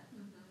look it up.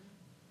 Mm-hmm.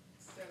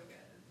 So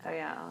good. Oh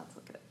yeah, I'll have to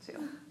look it up too.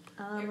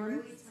 It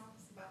really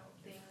talks about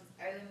things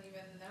I didn't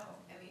even know,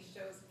 and he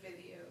shows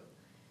video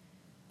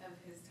of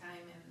his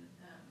time in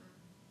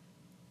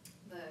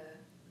the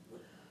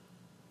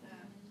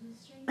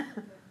Ministry?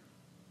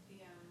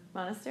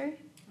 Monastery?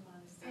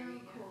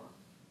 monastery. Oh, cool.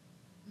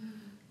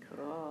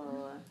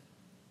 Cool.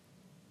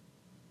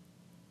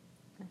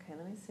 Okay,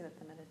 let me see what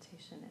the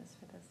meditation is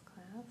for this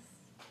class.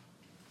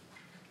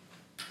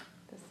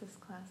 This is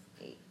class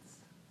 8.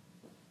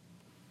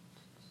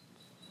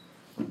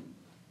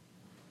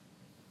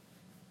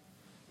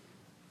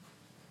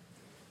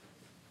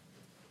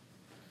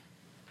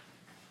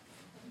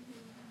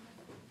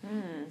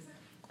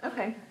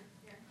 Okay.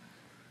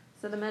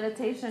 So the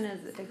meditation is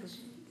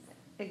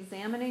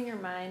examining your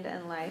mind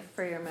and life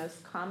for your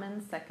most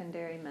common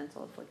secondary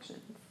mental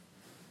afflictions.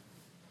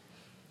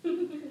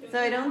 So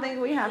I don't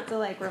think we have to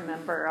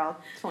remember all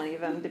 20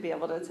 of them to be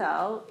able to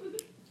tell,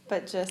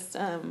 but just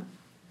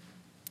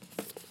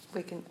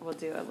we'll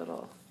do a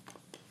little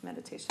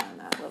meditation on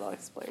that, little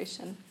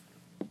exploration.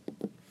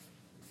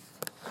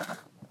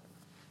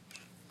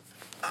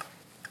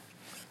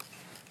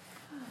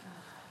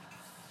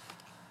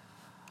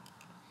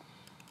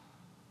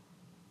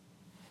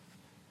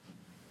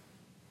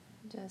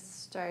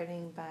 Just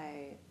starting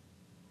by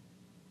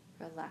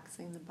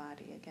relaxing the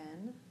body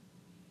again.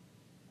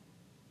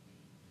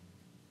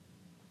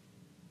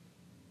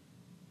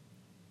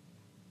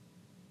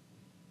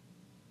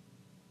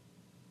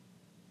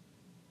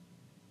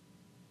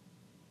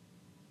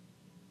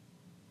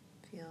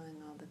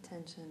 Feeling all the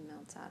tension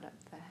melts out of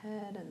the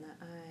head and the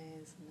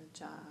eyes and the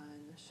jaw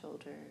and the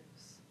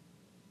shoulders.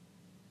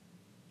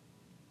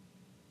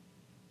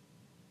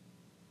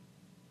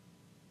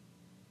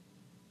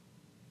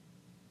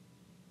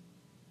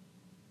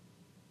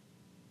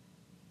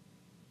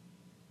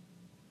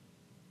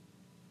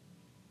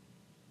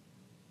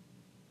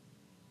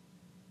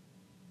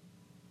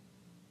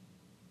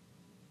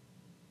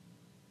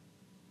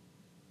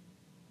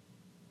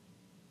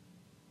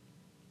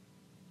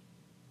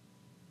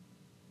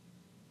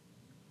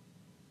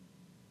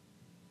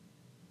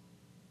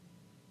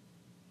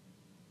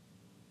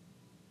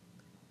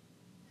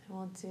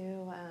 We'll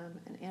do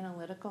an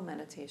analytical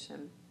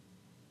meditation,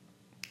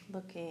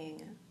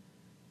 looking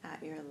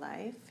at your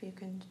life, you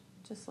can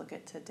just look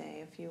at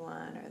today if you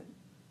want, or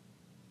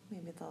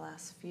maybe the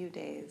last few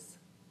days,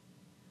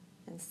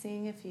 and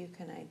seeing if you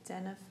can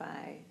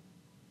identify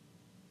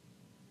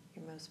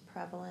your most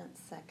prevalent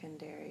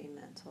secondary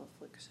mental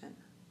affliction.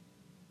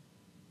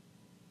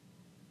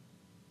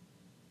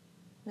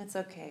 And it's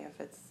okay if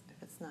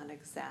it's not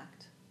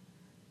exact.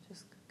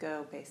 Just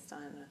go based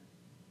on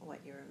what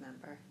you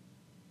remember.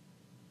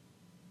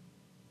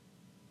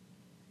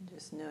 And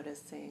just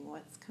noticing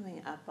what's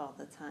coming up all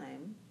the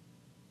time,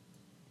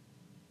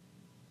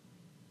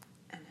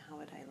 and how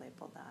would I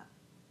label that?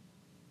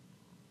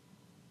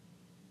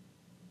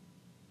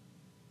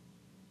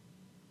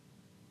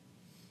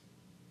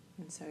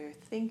 And so you're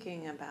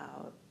thinking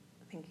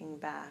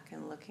back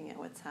and looking at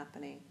what's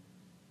happening.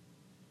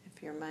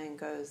 If your mind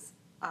goes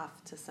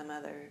off to some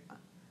other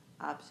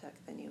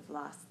object, then you've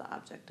lost the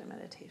object of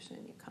meditation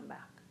and you come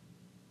back.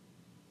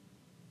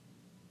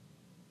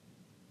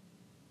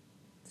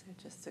 So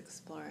just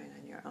exploring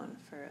on your own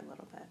for a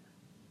little bit.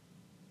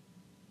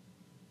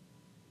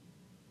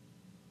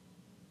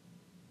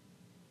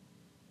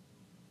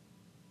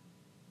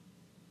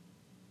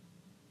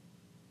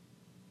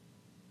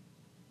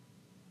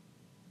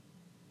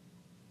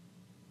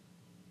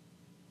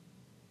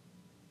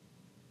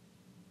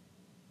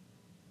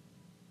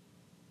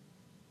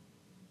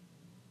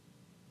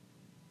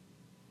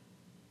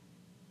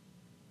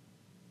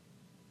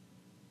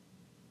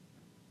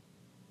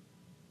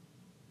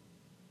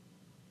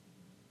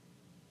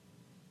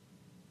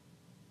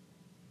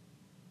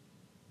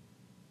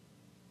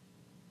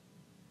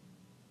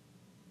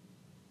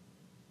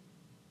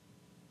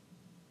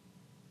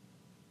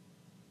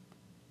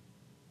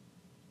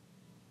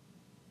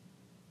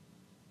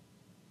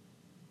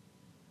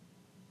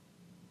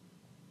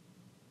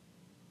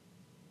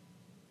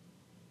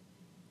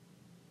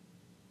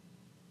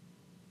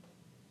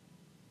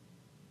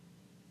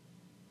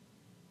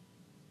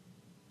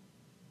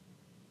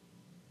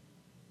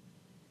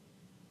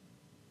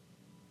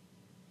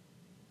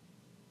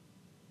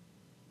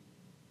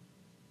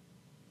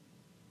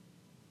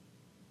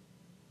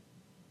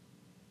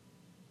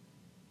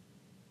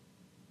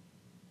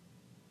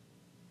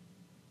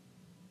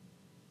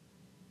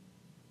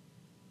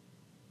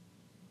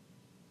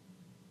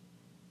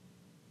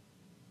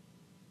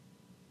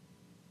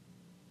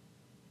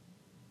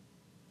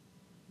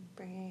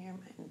 Bringing your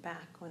mind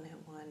back when it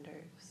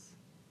wanders.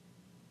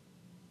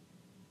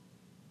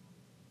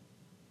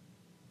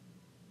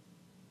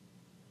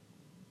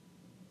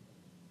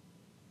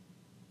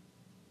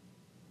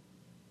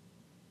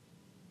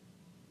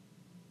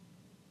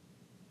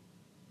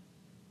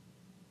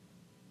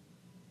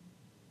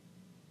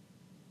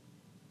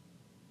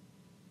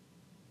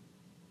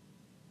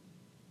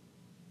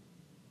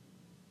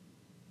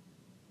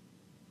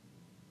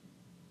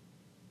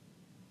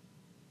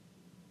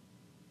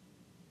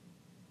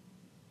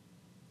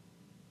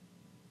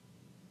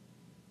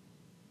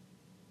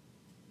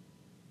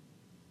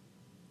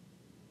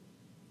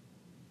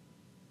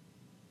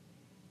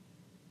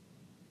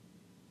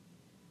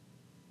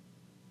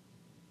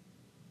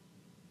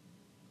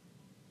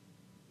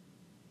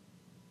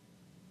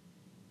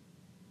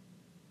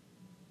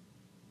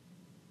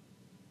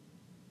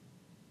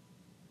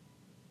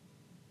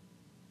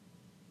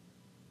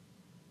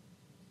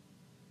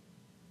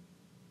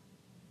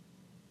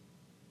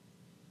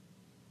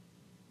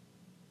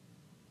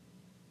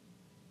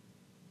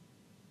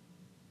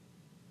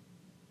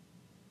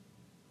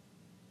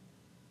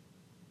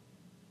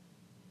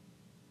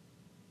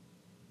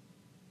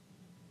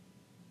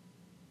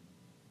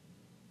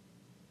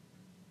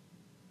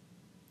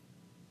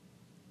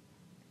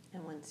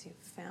 And once you've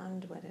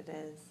found what it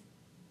is,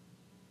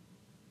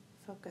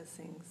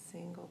 focusing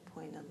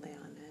single-pointedly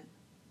on it,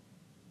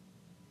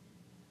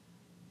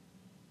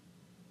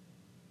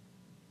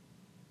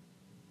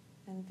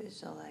 and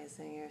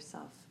visualizing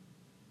yourself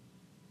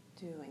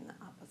doing the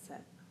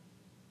opposite.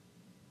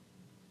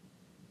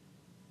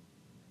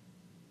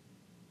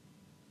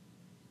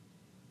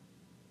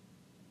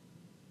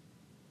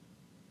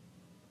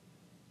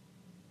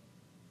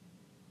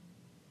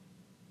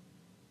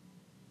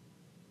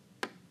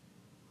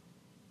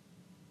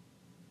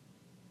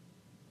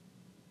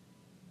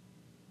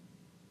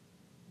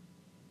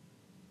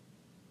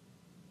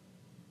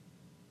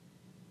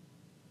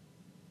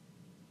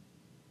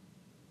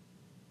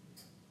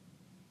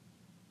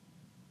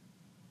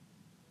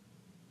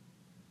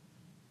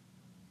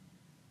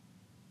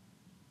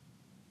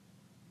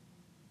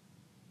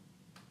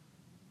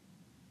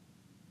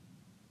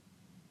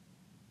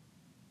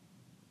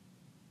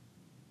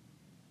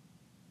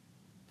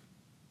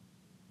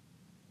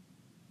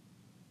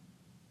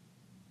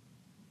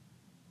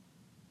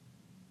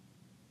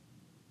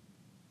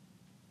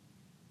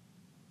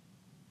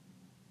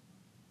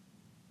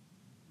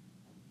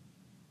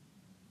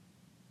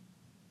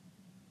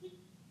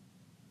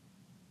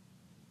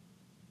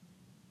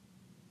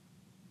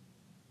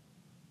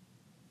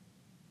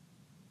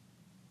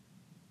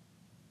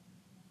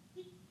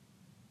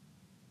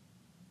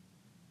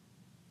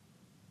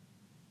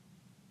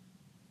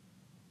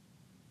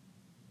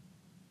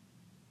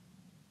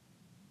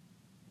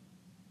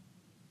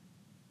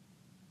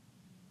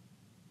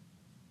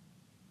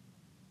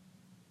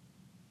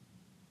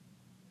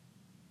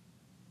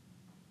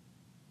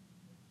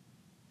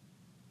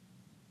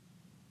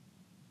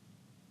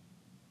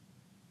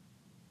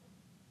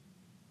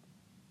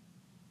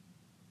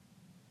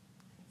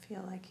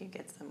 feel like you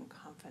get some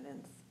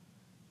confidence,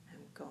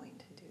 I'm going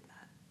to do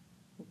that.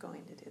 I'm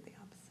going to do the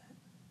opposite.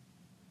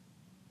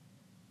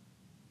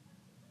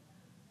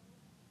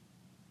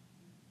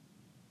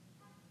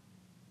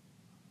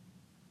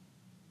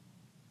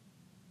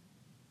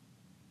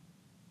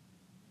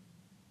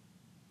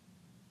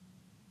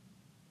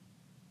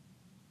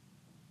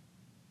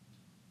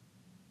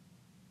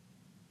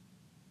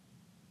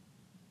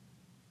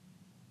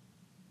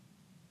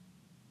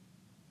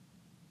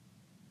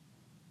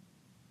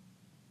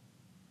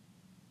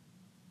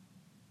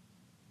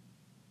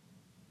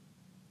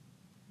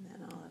 And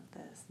then all of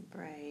this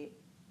bright,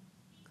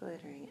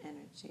 glittering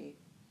energy,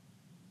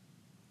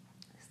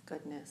 this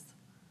goodness,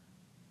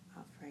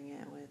 offering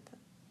it with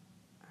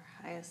our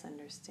highest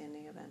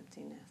understanding of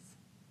emptiness,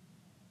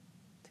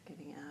 to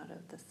getting out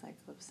of the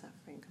cycle of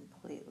suffering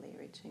completely,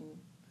 reaching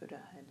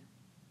Buddhahood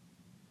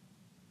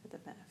for the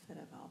benefit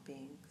of all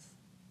beings.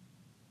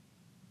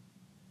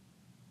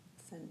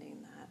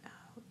 Sending that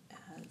out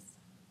as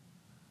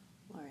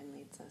Lauren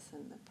leads us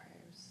in the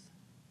prayers.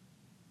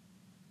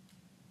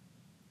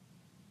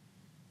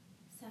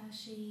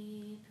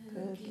 Sashi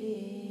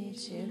Puki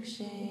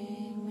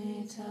Chukshing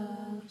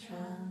Mito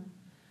Tram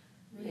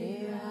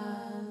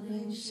Rira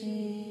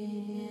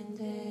Binshin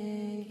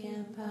Yende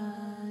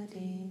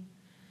Gampadi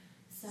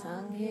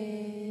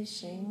Sangye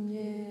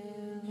Shingdu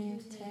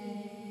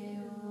Mifte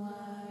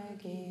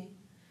Uargi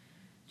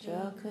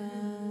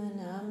Jokun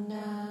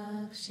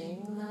Amnak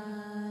Shingla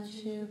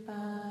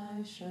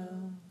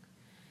Shuparshok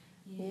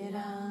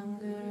Yidam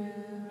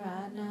Guru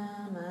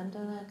Ratna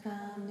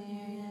Mandalakam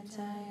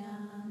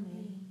Niryatayami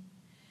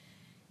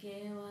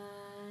Gewa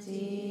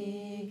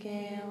Di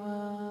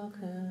Gewo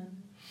Kun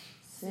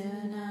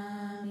Suna